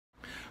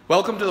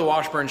Welcome to the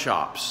Washburn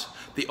Shops,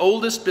 the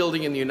oldest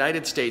building in the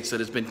United States that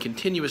has been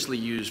continuously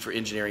used for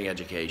engineering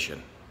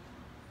education.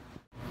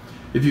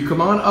 If you come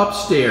on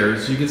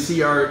upstairs, you can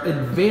see our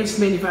advanced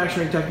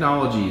manufacturing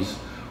technologies,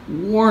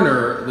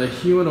 Warner, the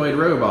humanoid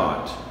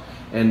robot,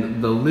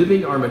 and the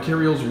Living Our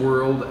Materials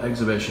World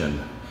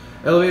exhibition.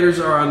 Elevators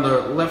are on the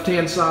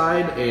left-hand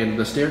side, and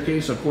the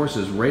staircase, of course,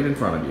 is right in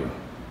front of you.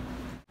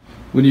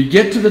 When you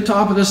get to the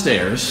top of the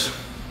stairs,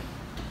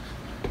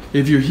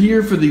 if you're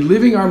here for the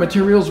Living Our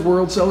Materials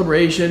World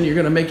celebration, you're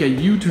going to make a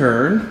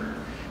U-turn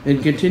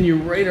and continue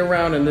right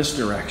around in this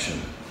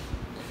direction.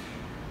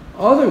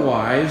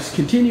 Otherwise,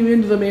 continue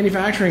into the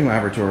manufacturing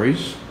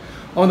laboratories.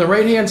 On the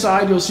right-hand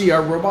side, you'll see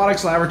our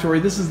robotics laboratory.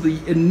 This is the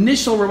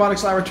initial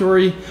robotics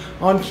laboratory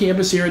on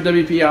campus here at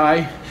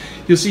WPI.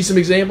 You'll see some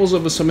examples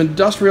of some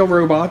industrial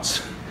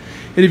robots.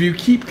 And if you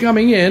keep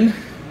coming in,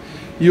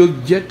 you'll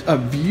get a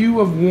view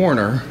of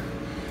Warner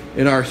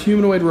in our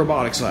humanoid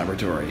robotics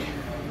laboratory.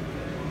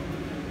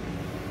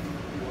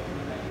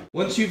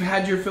 Once you've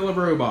had your fill of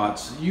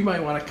robots, you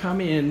might want to come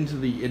into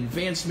the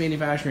advanced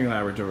manufacturing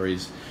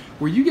laboratories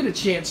where you get a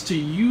chance to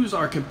use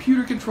our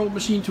computer-controlled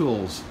machine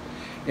tools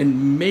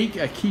and make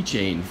a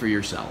keychain for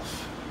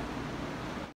yourself.